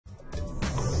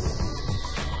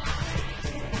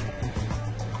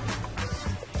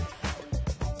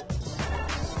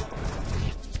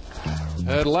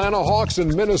Atlanta Hawks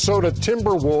and Minnesota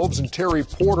Timberwolves, and Terry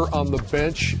Porter on the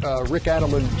bench. Rick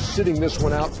Adelman sitting this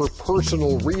one out for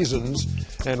personal reasons.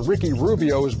 And Ricky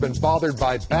Rubio has been bothered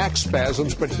by back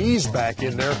spasms, but he's back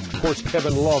in there. Of course,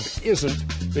 Kevin Love isn't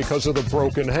because of the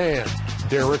broken hand.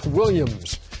 Derek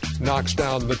Williams knocks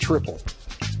down the triple.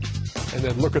 And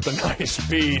then look at the nice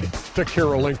feed to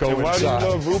Karolinko and why inside. do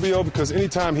you love Rubio? Because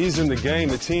anytime he's in the game,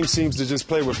 the team seems to just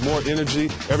play with more energy.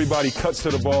 Everybody cuts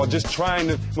to the ball, just trying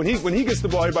to. When he gets the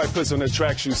ball, everybody puts on their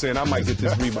track shoes saying, I might get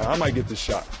this rebound, I might get this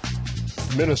shot.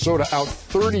 Minnesota out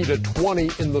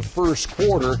 30-20 in the first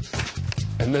quarter.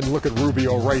 And then look at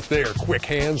Rubio right there. Quick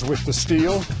hands with the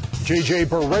steal. J.J.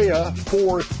 Barea,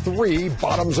 4-3,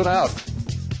 bottoms it out.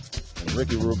 And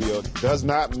Ricky Rubio does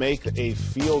not make a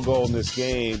field goal in this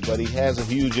game, but he has a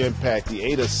huge impact. The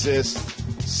 8 assists,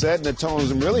 setting the tones,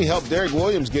 and really helped Derek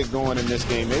Williams get going in this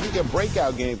game. Maybe a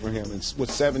breakout game for him with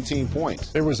 17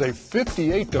 points. It was a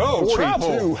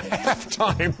 58-42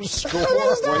 halftime score.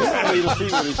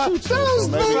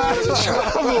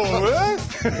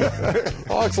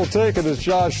 Hawks will take it as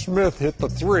Josh Smith hit the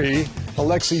three.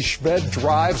 Alexei Shved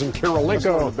drives, and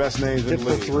Karolinko one of the best names hit in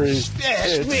the the league. three. It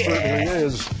certainly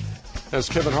is. As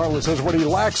Kevin Harlan says, what he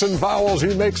lacks in vowels,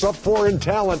 he makes up for in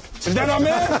talent. Is that our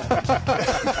man?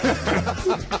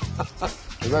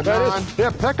 Is that Don? Yeah,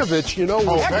 Pekovic, you know.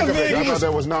 Pekovic. I thought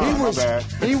that was Don. My bad.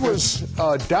 He was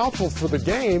doubtful for the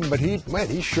game, but he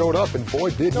showed up, and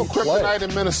boy, did he play. No kryptonite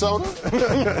in Minnesota.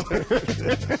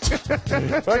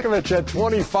 Pekovic had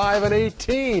 25 and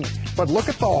 18. But look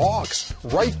at the Hawks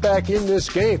right back in this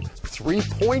game.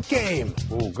 3-point game.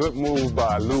 Ooh, good move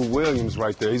by Lou Williams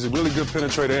right there. He's a really good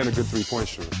penetrator and a good three-point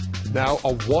shooter. Now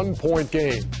a 1-point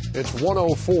game. It's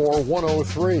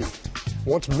 104-103.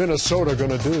 What's Minnesota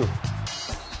going to do?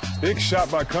 Big shot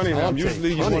by Cunningham.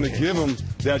 Usually you want to give him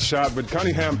that shot, but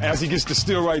Cunningham, as he gets the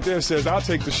steal right there, says, I'll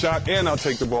take the shot and I'll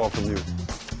take the ball from you.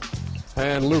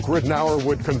 And Luke Rittenauer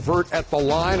would convert at the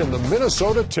line, and the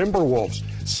Minnesota Timberwolves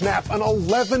snap an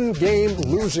 11-game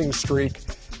losing streak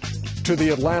to the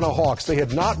Atlanta Hawks. They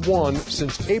had not won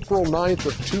since April 9th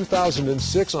of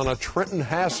 2006 on a Trenton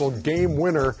Hassel game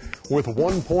winner with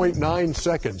 1.9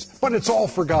 seconds. But it's all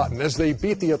forgotten as they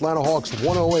beat the Atlanta Hawks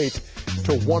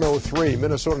 108-103.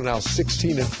 Minnesota now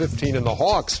 16-15, and the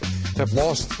Hawks have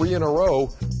lost 3 in a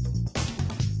row